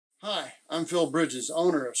Hi, I'm Phil Bridges,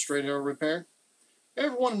 owner of Straight Arrow Repair.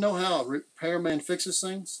 Ever want to know how a repairman fixes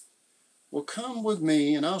things? Well, come with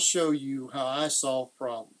me and I'll show you how I solve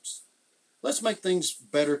problems. Let's make things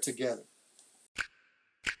better together.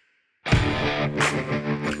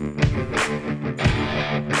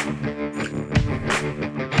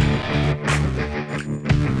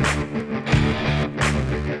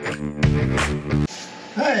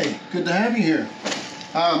 Hey, good to have you here.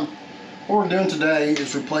 What we're doing today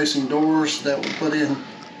is replacing doors that were put in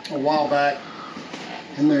a while back,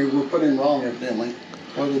 and they were put in wrong evidently,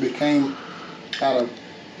 or they became out of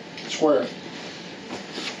square.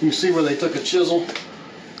 You can see where they took a chisel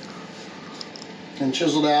and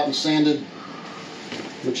chiseled out and sanded.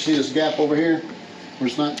 But you see this gap over here where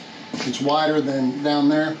it's wider than down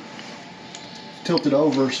there, tilted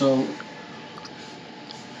over, so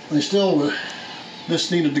this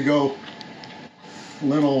needed to go a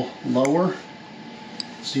little lower,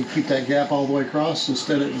 so you keep that gap all the way across.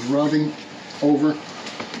 Instead it was rubbing over,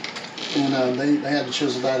 and they had to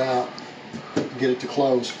chisel that out to get it to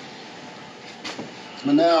close.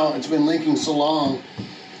 But now it's been leaking so long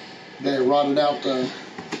that it rotted out the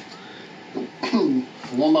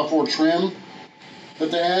 1x4 trim that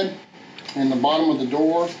they had in the bottom of the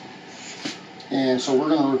door, and so we're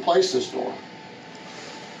going to replace this door.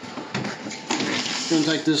 We're going to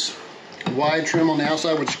take this wide trim on the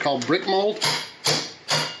outside, which is called brick mold,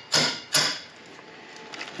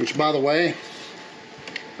 which, by the way,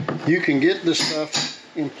 you can get this stuff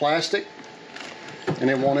in plastic and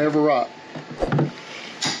it won't ever rot.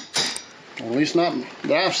 At least not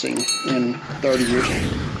that I've seen in 30 years.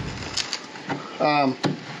 I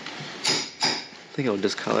think it'll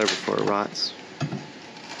discolor before it rots.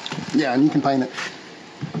 Yeah, and you can paint it.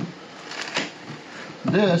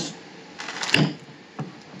 This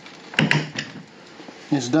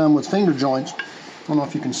is done with finger joints. I don't know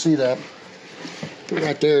if you can see that.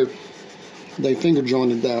 Right there, they finger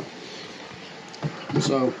jointed that.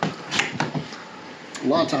 So a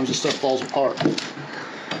lot of times this stuff falls apart.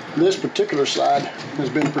 This particular side has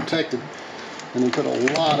been protected, and they put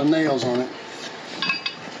a lot of nails on it.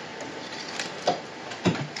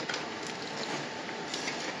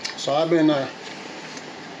 So I've been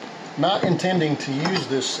not intending to use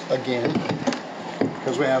this again,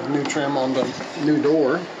 because we have new trim on the new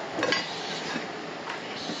door.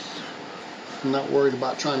 I'm not worried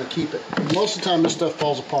about trying to keep it. Most of the time this stuff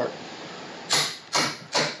falls apart.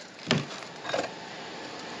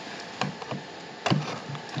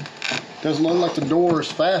 Doesn't look like the door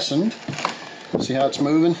is fastened. See how it's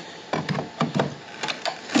moving?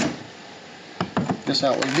 Guess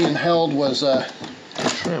how it was being held was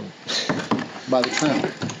Trim. by the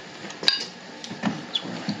trim.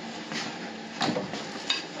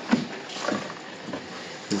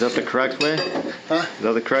 Is that the correct way? Huh? Is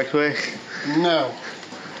that the correct way? No.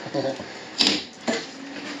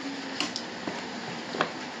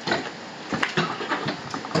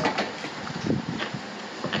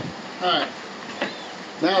 Alright.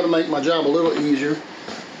 Now to make my job a little easier,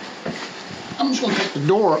 I'm just going to take the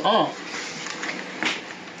door off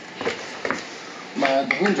by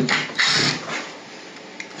the hinges.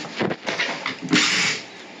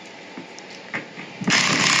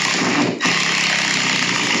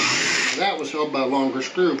 That was held by a longer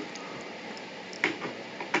screw.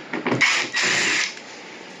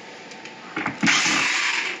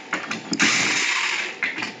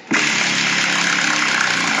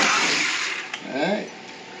 Alright.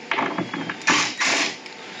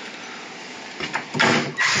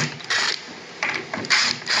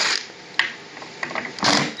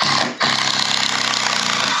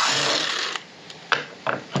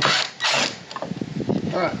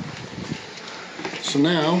 Alright. So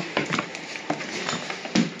now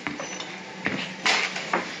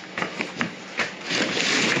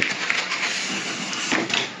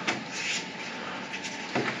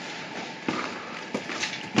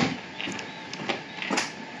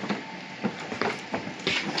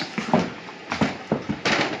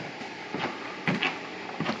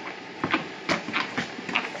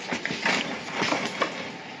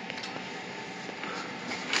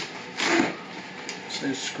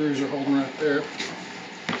the screws are holding right there.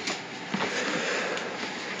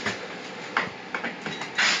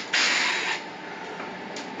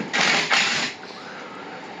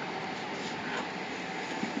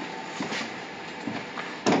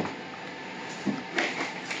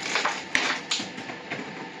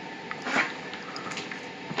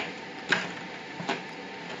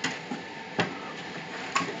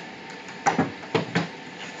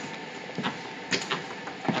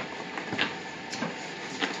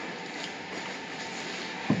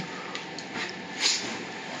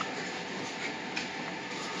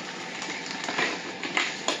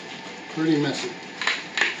 pretty messy.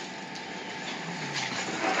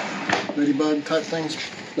 Ladybug type things.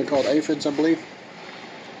 They're called aphids, I believe.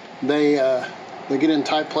 They get in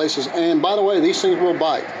tight places. And by the way, these things will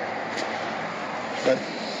bite. But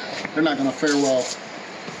they're not going to fare well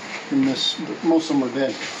in this. Most of them are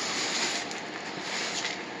dead.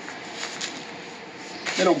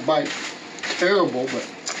 They don't bite terrible, but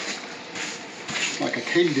like a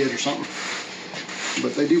katydid or something.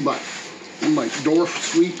 But they do bite. They bite. Dwarf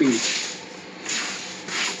sweeping.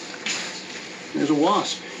 There's a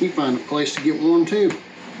wasp. You find a place to get warm too.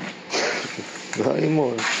 Not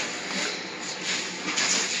anymore.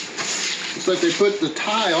 It's like they put the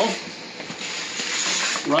tile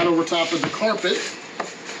right over top of the carpet.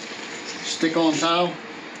 Stick on tile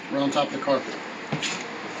right on top of the carpet.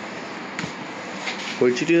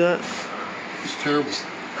 Where'd you do that? It's terrible.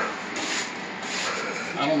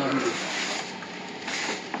 I don't know who did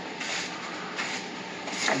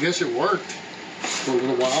that. I guess it worked for a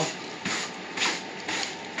little while.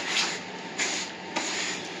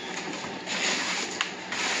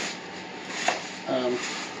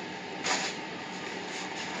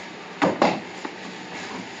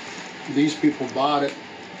 These people bought it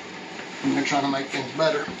and they're trying to make things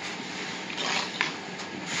better.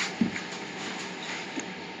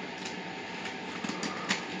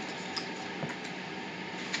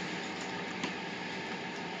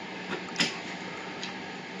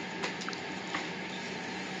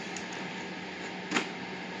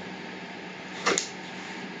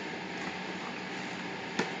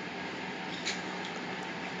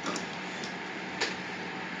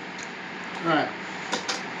 All right.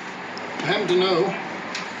 I happen to know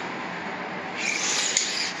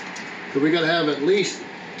that we got to have at least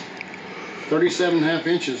 37.5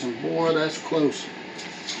 inches, and boy, that's close.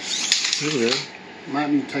 Good.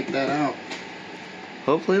 Might need to take that out.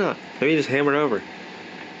 Hopefully not. Maybe just hammer it over.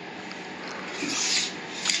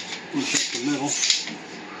 Let me check the middle.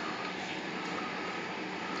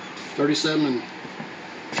 37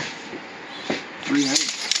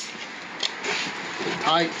 3/8.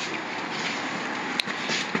 Tight.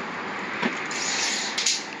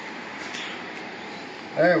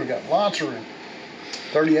 There we got lots of room.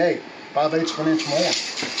 38, 5/8 of an inch more.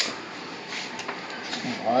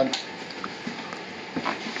 Odd.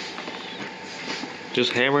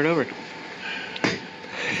 Just hammer it over.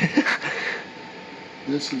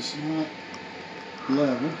 This is not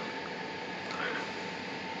level.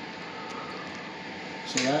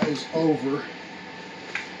 So that is over.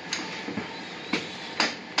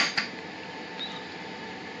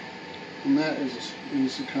 And that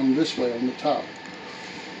needs to come this way on the top.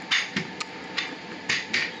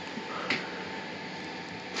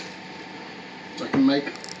 So I can make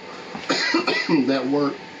that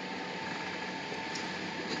work.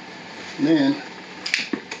 And then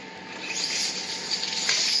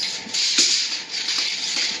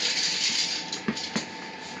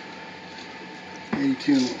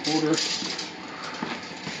 $82 1/4.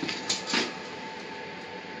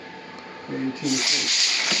 82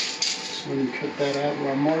 1/4. So let me cut that out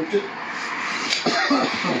where I marked it.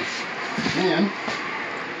 And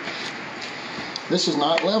this is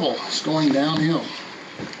not level, it's going downhill.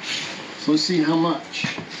 So let's see how much.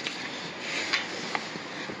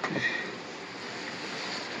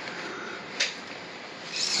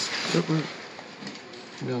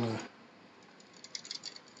 I'm gonna,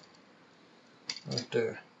 right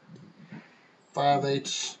there,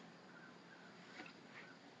 5/8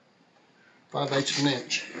 of an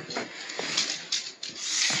inch.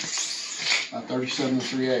 37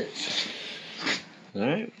 3/8. All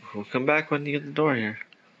right, we'll come back when you get the door here.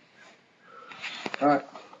 All right.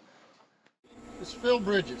 It's Phil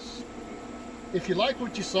Bridges. If you like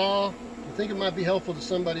what you saw, you think it might be helpful to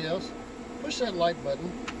somebody else, push that like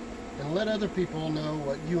button and let other people know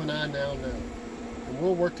what you and I now know. And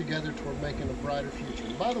we'll work together toward making a brighter future.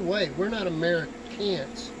 And by the way, we're not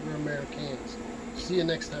Americans, we're Americans. See you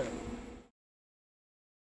next time.